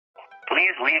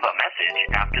Please leave a message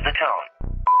after the tone.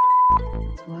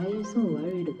 Why are you so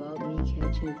worried about me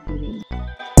catching feelings?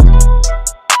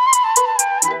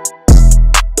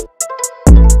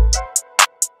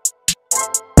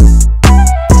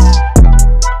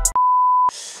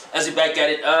 As we back at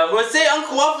it, we'll say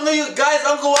Uncle Waffle, no, you guys,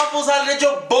 Uncle Waffle's hollering at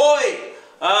your boy.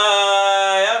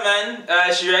 Yeah,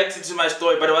 man. She reacted to my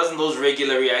story, but it wasn't those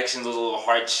regular reactions, those little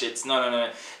heart shits. No.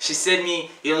 She sent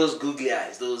me, you know, those googly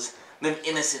eyes, them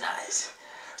innocent eyes.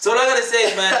 So what I gotta say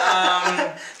is,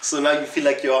 man, So now you feel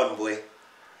like you're on, boy.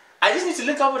 I just need to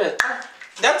link up with her.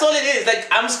 That's all it is. Like,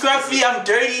 I'm scruffy, I'm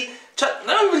dirty.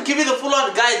 Not even give me the full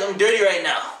on, guys, I'm dirty right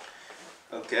now.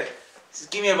 Okay.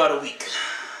 Just give me about a week.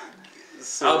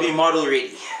 So, I'll be model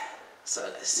ready. So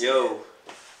let's see. Yo,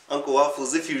 Uncle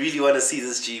Waffles, if you really want to see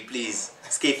this G, please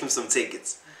escape him some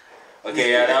tickets.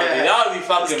 Okay, yeah, that would be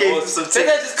fucking awesome. So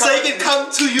he can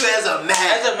come to you as a man.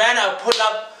 As a man, I'll pull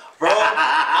up, bro.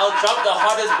 I'll drop the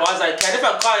hardest bars I can. If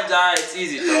I can't die, it's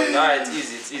easy, bro. It's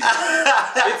easy.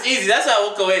 It's easy. That's why I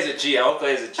walk away as a G.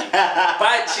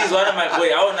 But she's one of my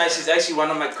boys. I don't know. She's actually one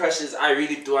of my crushes. I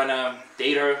really do wanna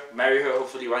date her, marry her,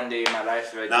 hopefully one day in my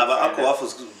life. Nah, but Uncle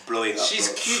Waffles blowing up. She's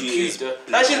bro. cute, though.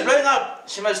 Nah, she's blowing up.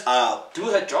 She must do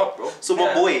her job, bro. So,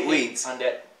 my boy, wait. On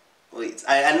that. Wait,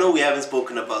 I know we haven't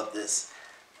spoken about this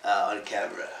on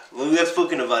camera. Well, we have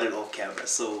spoken about it off camera.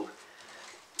 So,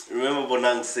 remember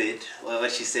Bonang said,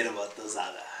 what she said about the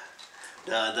Zaga?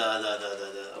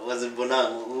 Was it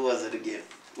Bonang? Who was it again?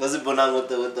 Was it Bonang with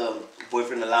the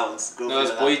boyfriend allowance? No, it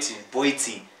was Boiti.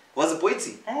 Boiti. Was it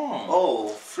Boiti?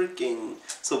 Oh, freaking.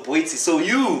 So, Boiti. So,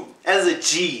 you, as a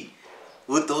G,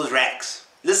 with those racks,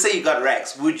 let's say you got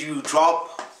racks, would you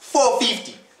drop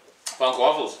 450? For Uncle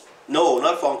Waffles? No,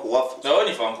 not for Uncle Waffles. No,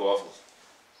 only for Uncle Waffles.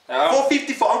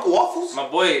 450 for Uncle Waffles? My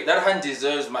boy, that hun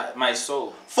deserves my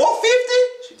soul.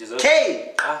 450? She deserves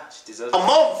K? She deserves a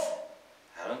month?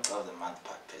 I don't love the month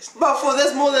part, piss. But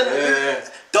that's more than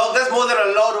dog, that's more than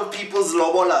a lot of people's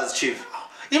lobolas, chief.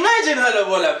 Imagine her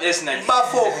lobola S90.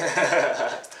 But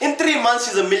in 3 months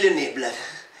she's a millionaire, blood.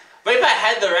 But if I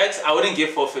had the racks, I wouldn't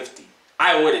give 450.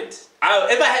 I wouldn't.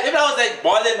 If I was like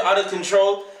balling out of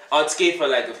control, I would skate for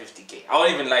like a 50K. I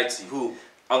won't even lie to you. Who?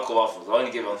 Uncle Waffles. I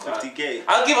only give Uncle 50K.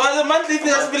 I'll give all the monthly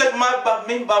thing. I'll be like,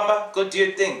 me bamba, go do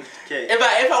your thing. Okay. If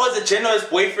I was a generous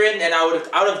boyfriend and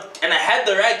I had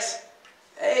the racks,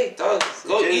 hey dog,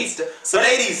 go eat. So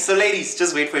ladies,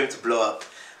 just wait for him to blow up.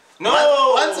 No.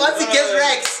 Once he gets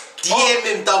racks, DM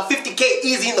him, dog. 50K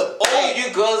easy in the bag. All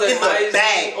you girls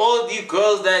that all you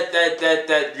girls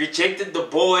that rejected the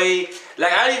boy,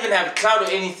 like I don't even have clout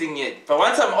or anything yet. But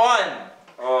once I'm on.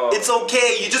 It's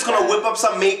okay, you're just gonna whip up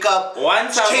some makeup,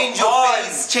 change your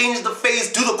face, change the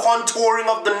face, do the contouring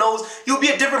of the nose. You'll be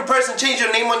a different person, change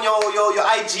your name on your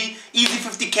IG, easy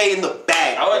 50K in the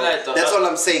bag. That's all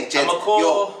I'm saying, gents.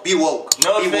 Yo, be woke.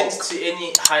 No offense to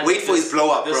any hun. Wait for his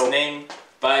blow up, bro. Name,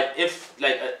 but if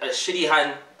like a shitty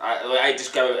hun, I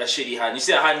describe a shitty hun. You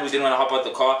see a hun who didn't want to hop out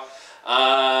the car,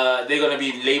 they're gonna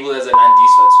be labeled as an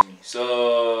Andiswa to me.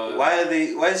 So why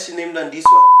is she named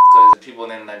Andiswa? Because people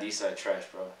named Andiswa are trash,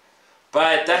 bro.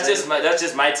 But that's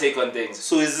just my take on things.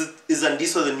 So is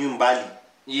Andiswa the new Mbali?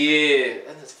 Yeah,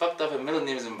 and it's fucked up. Her middle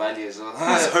name is Mbali as well.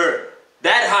 Who's her?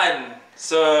 That hun.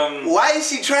 So why is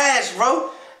she trash,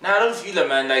 bro? Nah, I don't feel it,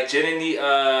 man. Like genuinely,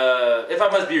 if I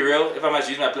must be real, if I must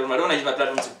use my platform, I don't want to use my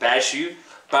platform to bash you.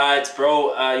 But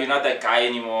bro, you're not that guy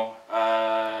anymore.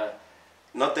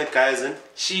 Not that guy, isn't?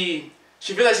 She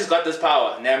feels like she's got this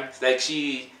power, nam. Like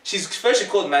she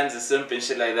called mans a simp and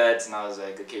shit like that, and I was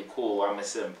like, okay, cool, I'm a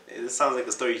simp. It sounds like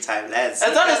a story time, lads.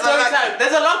 It's not a story time.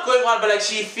 There's a lot going on, but like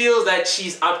she feels that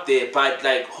she's up there, but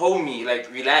like homie,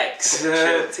 like relax.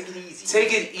 Chill, take it easy.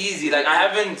 Take it easy. Like I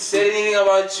haven't said anything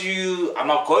about you. I'm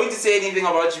not going to say anything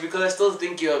about you because I still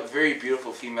think you're a very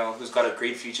beautiful female who's got a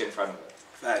great future in front of her.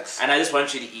 Facts. And I just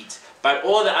want you to eat. But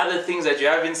all the other things that you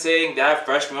have been saying, they have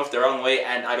brushed me off the wrong way,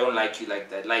 and I don't like you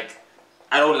like that. Like,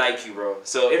 I don't like you, bro.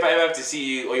 So if I ever have to see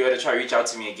you or you ever try to reach out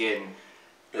to me again,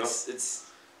 I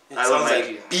don't like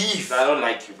you. Beef. I don't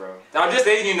like you, bro. I'm just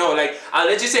letting you know. Like, I'll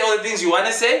let you say all the things you want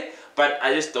to say, but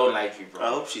I just don't like you, bro. I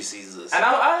hope she sees this. And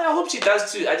I hope she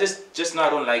does too. I just know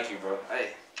I don't like you, bro.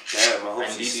 Damn, I hope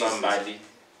she sees somebody.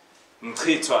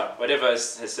 Whatever her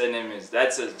surname is.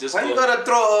 That's just. Why you gotta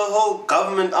throw a whole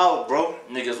government out, bro?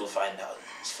 Niggas will find out.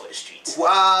 It's for the streets.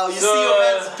 Wow, you see your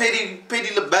man's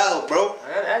petty LaBelle, bro.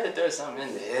 I had to throw something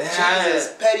in there.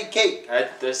 Jesus, patty cake. I had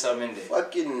to throw something in there.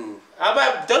 Fucking.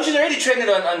 But don't you already trended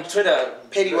on Twitter?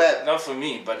 Petty web. Not for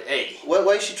me, but hey. Why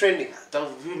is she trending?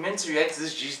 We meant to react to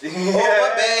this juice thing. Oh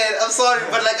my bad. I'm sorry,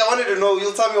 but like I wanted to know.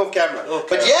 You'll tell me off camera. Okay.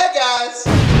 But yeah, guys.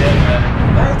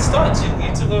 Yeah, man. It starts. You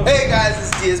You took over. Hey guys, it's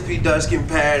DSP Doneke in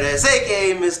Paradise,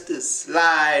 aka Mr.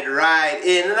 Slide Right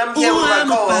In, and I'm here with my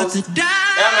co-host. Yeah,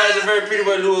 man, it's a very pretty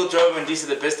boy, Lou Drove, and DC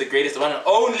the best, the greatest, the one and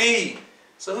only.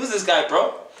 So who's this guy,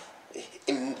 bro?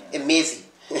 eMeezy.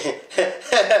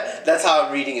 That's how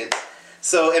I'm reading it.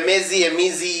 So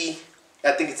eMeezy.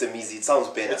 I think it's eMeezy. It sounds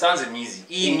better. It sounds eMeezy.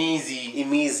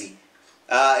 eMeezy.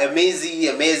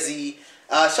 eMeezy.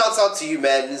 Shouts out to you,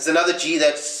 man. It's another G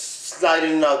that's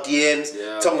sliding in our DMs,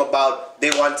 talking about they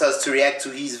want us to react to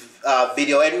his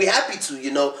video, and we're happy to,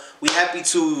 you know. We're happy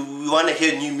to. We want to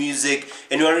hear new music,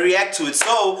 and we want to react to it.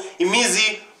 So,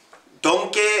 eMeezy,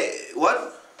 Doneke,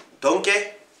 what?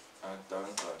 Doneke?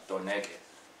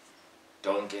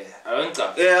 Doneke. I don't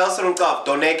know. Yeah, I also don't know.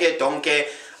 Doneke.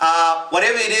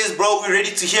 Whatever it is, bro, we're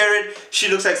ready to hear it. She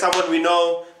looks like someone we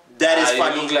know. That is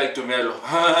funny. You look like Dumelo.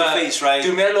 The face, right?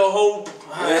 Dumelo Hope.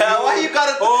 Yeah, why you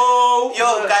gotta... Oh,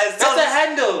 yo, guys, that's a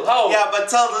handle. Oh. Yeah, but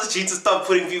tell this G to stop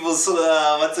putting people's...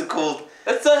 what's it called?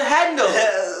 That's a handle.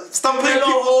 Stop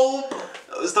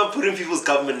putting people's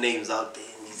government names out there.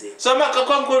 So I'm not going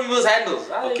to call people's handles.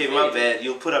 Okay, my bad.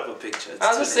 You'll put up a picture. I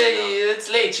was going to say, it's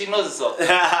late. She knows it's all.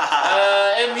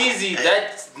 eMeezy,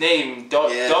 that name,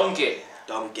 Doneke.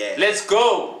 Doneke. Let's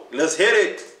go. Let's hit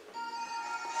it.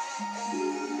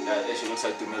 Yeah, she looks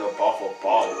like the middle bar for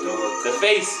bar. The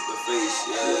face.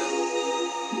 Yeah.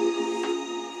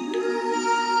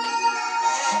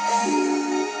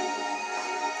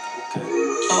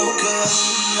 Okay,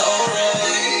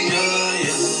 alright, yeah.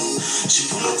 She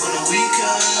pull up on the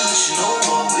weekend, she know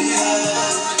what we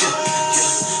have, yeah.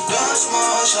 That's my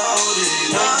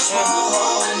shawty, that's my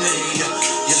homie, yeah.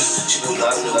 She pull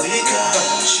up on the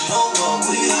weekend, she know what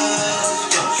we have,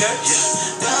 yeah.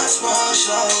 That's my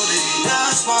shawty,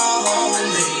 that's my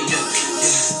homie, yeah.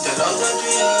 That all that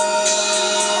we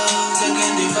have, they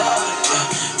can divide,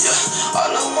 yeah. All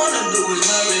I wanna do is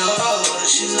marry her.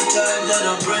 She's the type that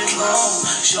I bring home.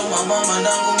 Show my mama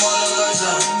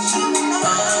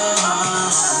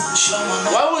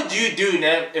What would you do,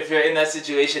 Nev, if you're in that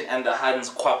situation and the Hans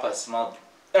Quappa smelled?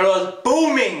 It was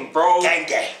booming, bro. Gang.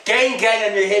 Gang,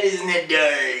 and your head is in the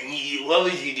dirt. What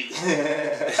would you do?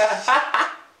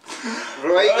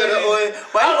 Bro, why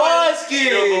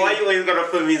you always gonna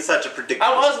put me in such a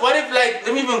predicament? What if, like,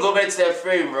 let me even go back to that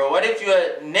frame, bro. What if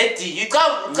you're netty? You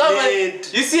come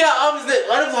like, you see her arms,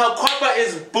 what if her quappa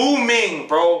is booming,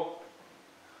 bro?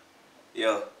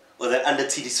 Yo, that under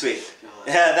titty sweat.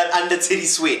 Yeah, that under titty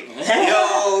sweat.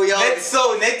 Yo. That's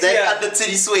so netty. That under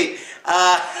titty sweat.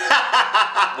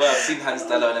 Well, I've seen Hans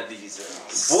Dalla on a video.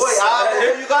 Boy,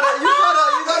 you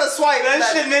gotta swipe. That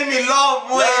shit made me laugh,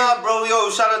 boy. Nah, bro, yo,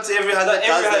 shout out to everyone that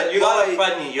does that. You all are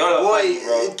funny. You all are funny,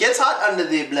 bro. It gets hot under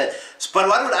there, blood. But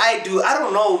what would I do? I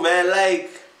don't know, man. Like,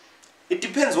 it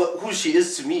depends who she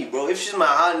is to me, bro. If she's my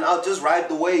hand, I'll just ride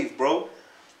the wave, bro.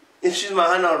 If she's my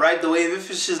hand, I'll ride the wave.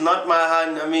 If she's not my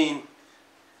hand, I mean,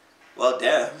 well,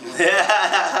 damn.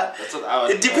 That's what I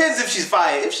would. It depends if she's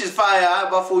fire. If she's fire,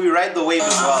 before we ride the wave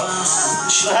as well.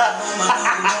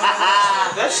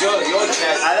 That's your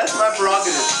chat. That's my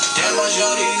prerogative. Damn, my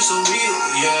shawty so real,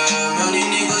 yeah. Many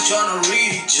niggas tryna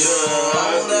reach, yeah.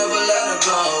 I will never let her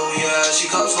go, yeah. She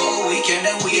comes for a weekend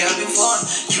and we having fun.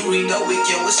 During the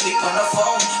weekend we sleep on the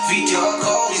phone. Video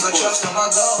calls, I trust on my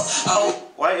go.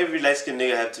 Why every light-skinned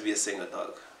nigga have to be a singer,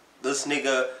 dog? This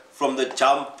nigga, from the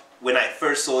jump, when I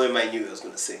first saw him, I knew he was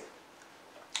gonna sing.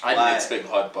 I didn't expect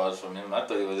hard bars from him. I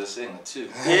thought he was a singer too.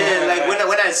 Yeah, like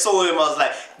when I saw him, I was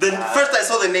like, first I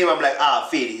saw the name, I'm like,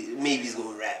 Fady, maybe he's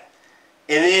gonna rap.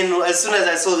 And then as soon as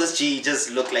I saw this G, he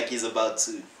just looked like he's about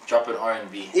to drop an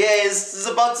R&B. Yeah, he's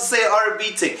about to say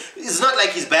R&B thing. It's not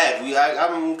like he's bad.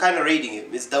 I'm kind of rating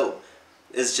him. It's dope.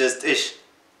 It's just ish.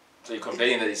 So you're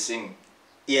complaining that he's singing?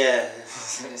 Yeah.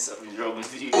 Something's wrong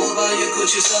with you. Yeah,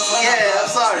 I'm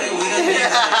sorry.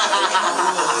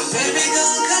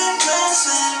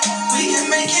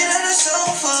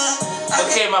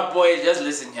 Okay, my boy, just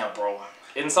listen here, bro.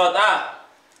 In South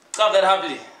that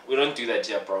happily. We don't do that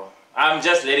here, bro. I'm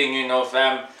just letting you know,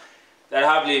 fam. That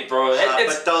happily, bro. A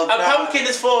pumpkin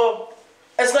is for.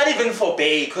 It's not even for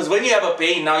Bay, because when you have a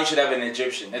Bay now, you should have an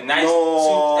Egyptian. A nice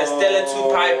a stellar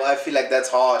two-pipe. I feel like that's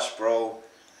harsh, bro.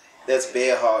 That's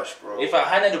bare harsh, bro. If I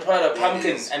handed to put out a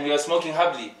pumpkin and we were smoking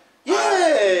hubbly.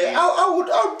 Yeah, I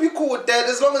would be cool with that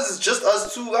as long as it's just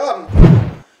us two. We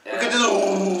could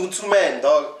just 2 men,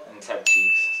 dog. And tap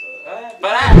cheeks. So, but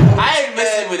I ain't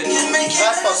messing with it. I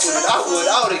fuck with it.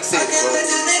 I would accept it, bro.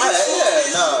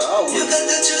 I would. You got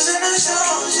the juice in the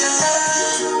sauce,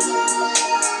 yeah.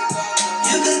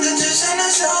 You got the juice in the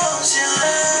sauce,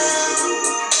 yeah.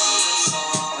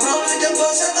 Roll with the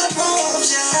boss at the moves,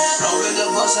 yeah. Roll with the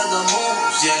boss at the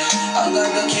moves, yeah. I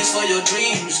got the keys for your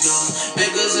dreams, girl.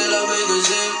 Bigger zilla, bigger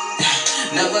zip.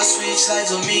 Never switch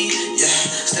sides on me, yeah.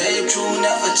 Stay true,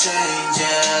 never change,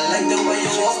 yeah. Like the way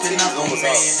you open up on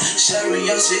me. Sharing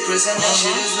your secrets and that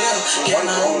shit is real. Can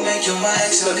I make you my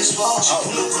ex on this wall? She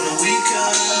pull up on the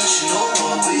weekend, she know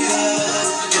what we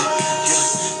have, yeah, yeah.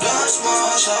 That's my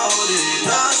shawty,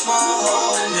 that's my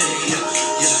homie, yeah,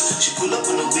 yeah. She pull up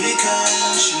on the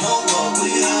weekend, she know what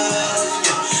we have,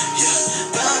 yeah,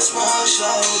 yeah. That's my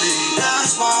shawty,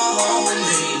 that's my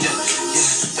homie, yeah,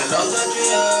 yeah. The love that we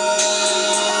have.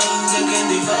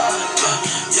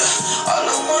 All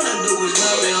I wanna do is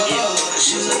marry her.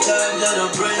 She's the type that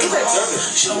I bring home.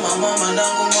 Show my mama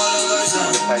Nangumalaza.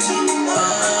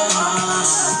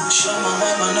 Show my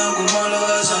mama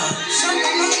Nangumalaza.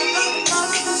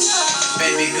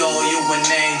 Baby girl, you an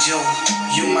angel.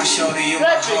 You my shorty, you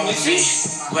my homie.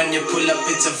 When you pull up,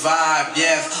 it's a vibe,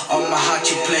 yeah. On my heart,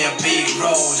 you play a big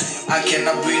role. I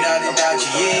cannot breathe out without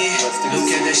you, yeah.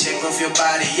 Look at the shape of your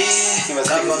body, yeah.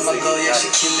 Love of my girl, yeah, she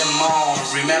kill them all.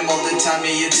 Remember the time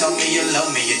you told me you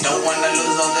love me. You don't wanna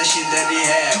lose all the shit that you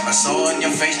have. I saw on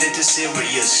your face that you're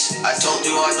serious. I told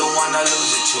you I don't wanna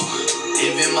lose it too.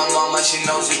 Even my mama, she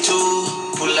knows it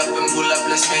too. Pull up and pull up,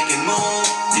 let's make it move.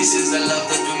 This is the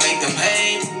love that we make them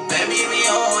hate. Baby, we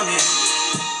own it.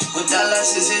 With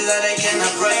dollars, this is that they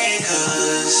cannot break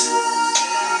us.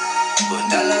 With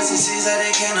dollars, this is that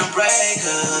they cannot break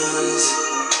us.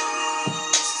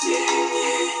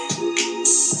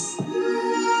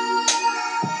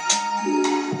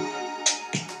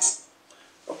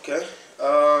 Okay.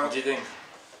 What do you think?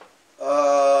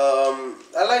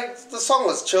 I like the song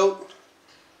was chilled.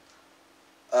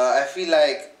 I feel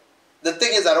like the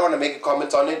thing is I don't want to make a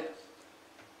comment on it,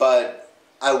 but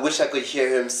I wish I could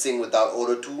hear him sing without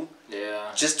auto-tune.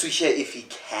 Yeah. Just to hear if he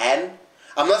can.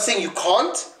 I'm not saying you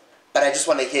can't, but I just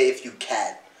want to hear if you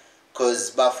can.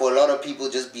 But for a lot of people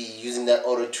just be using that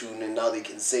auto-tune and now they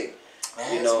can sing.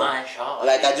 You know, my shot.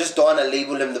 like I just don't want to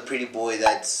label him the pretty boy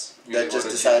that just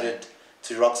decided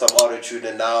to rock some auto-tune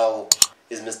and now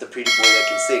is Mr. Pretty Boy that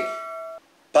can sing.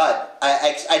 But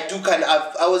I do kind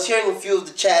of, I was hearing a few of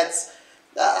the chats.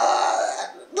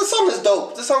 The song is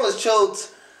dope. The song is chilled.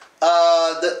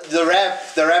 The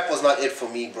rap was not it for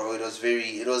me, bro. It was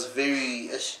very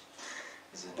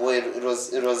boy, it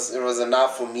was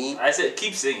enough for me. I said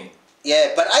keep singing.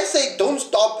 Yeah, but I say don't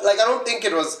stop. Like I don't think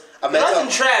it was a matter It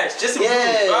wasn't trash, just improve.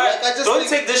 Yeah, Right? like I just don't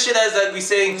take this shit as like we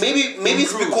saying. Maybe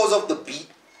it's because of the beat.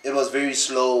 It was very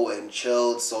slow and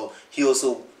chilled, so he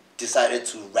also decided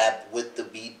to rap with the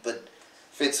beat. But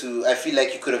Fetsu, I feel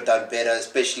like you could have done better,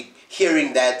 especially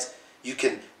hearing that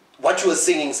what you were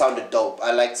singing sounded dope.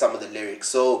 I liked some of the lyrics.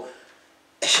 So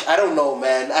I don't know,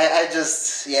 man. I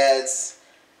just it's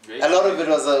a lot of it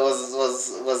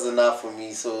was enough for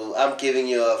me. So I'm giving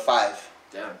you a 5.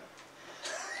 Damn.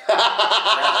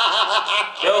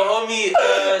 Yo, homie,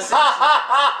 since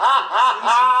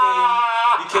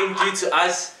you came through to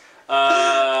us.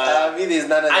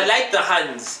 I like the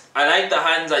hands.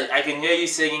 I can hear you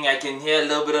singing. I can hear a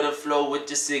little bit of the flow with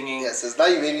your singing. Yes, it's now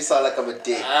you made me sound like I'm a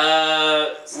dick.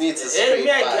 Me, it's a straight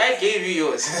 5. I gave you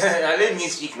yours. Let me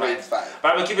speak, man. 5. But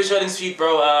I'm gonna keep it short and sweet,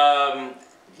 bro.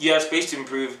 You have space to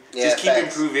improve. Yeah, just keep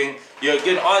thanks. improving. You're a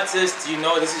good artist. You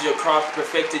know this is your craft.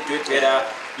 Perfect it. Do it better.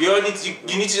 You need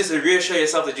to just reassure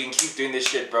yourself that you can keep doing this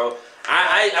shit, bro.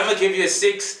 I'm gonna give you a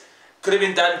 6. Could have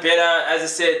been done better. As I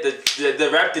said, the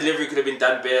rap delivery could have been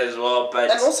done better as well. But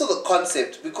and also the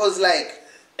concept, because like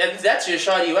if that's your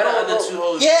shawty, what are the other two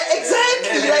hoes? Yeah,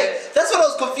 exactly. Like that's what I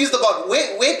was confused about.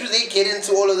 Where do they get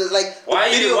into all of this? Like why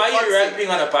are you rapping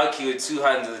on a baki with 2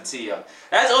 hands of the tea? Yeah?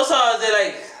 That's also I was there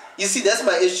like. You see, that's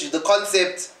my issue. The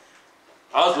concept.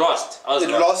 I was lost. It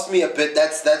lost me a bit.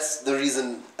 That's the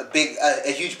reason.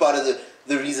 A huge part of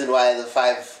the reason why the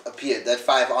 5 appeared. That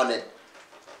 5 on it.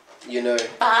 You know.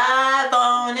 5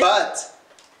 on it. But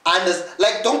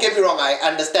don't get me wrong. I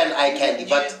understand eye candy,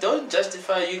 but don't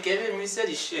justify. You gave him. You said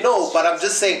his shit. No, but I'm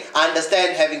just saying. I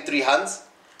understand having 3 hands,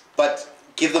 but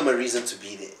give them a reason to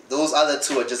be there. Those other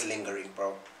 2 are just lingering,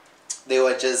 bro. They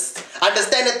were just.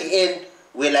 Understand at the end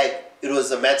where like. It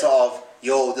was a matter of,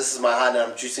 yo, this is my hand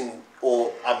and I'm choosing,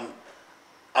 or I'm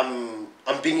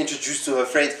being introduced to her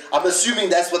friends. I'm assuming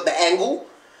that's what the angle,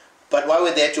 but why were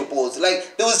they at your balls?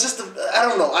 Like, there was just, I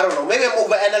don't know. Maybe I'm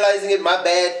overanalyzing it, my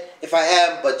bad if I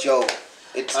am, but yo,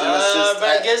 it was just. But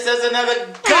I guess there's another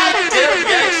goddamn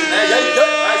reaction.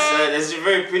 I swear, that's a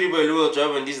very pretty boy, Louis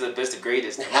Job, and these are the best and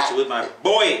greatest. I'm actually with my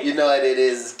boy. You know what it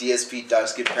is, DSP Dark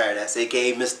Skin Paradise,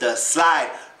 aka Mr. Slide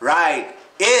Right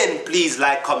In. Please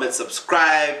like, comment,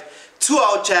 subscribe to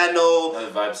our channel.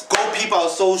 Vibes. Go peep our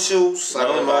socials. I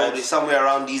don't know, they're somewhere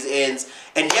around these ends.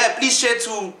 And yeah, please share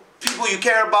to people you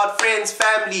care about, friends,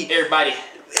 family. Everybody,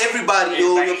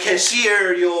 your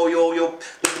cashier, your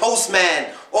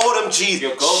postman, all them G's.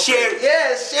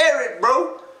 Share it,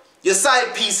 bro. Your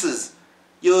side pieces.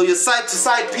 Your side to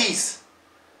side piece.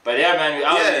 But yeah,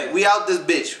 man, we out this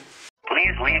bitch.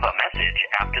 Please leave a message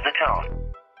after the tone.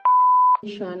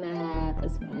 Trying to have a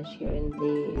smash here and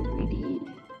there really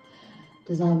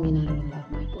does not mean I don't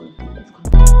love my boyfriend.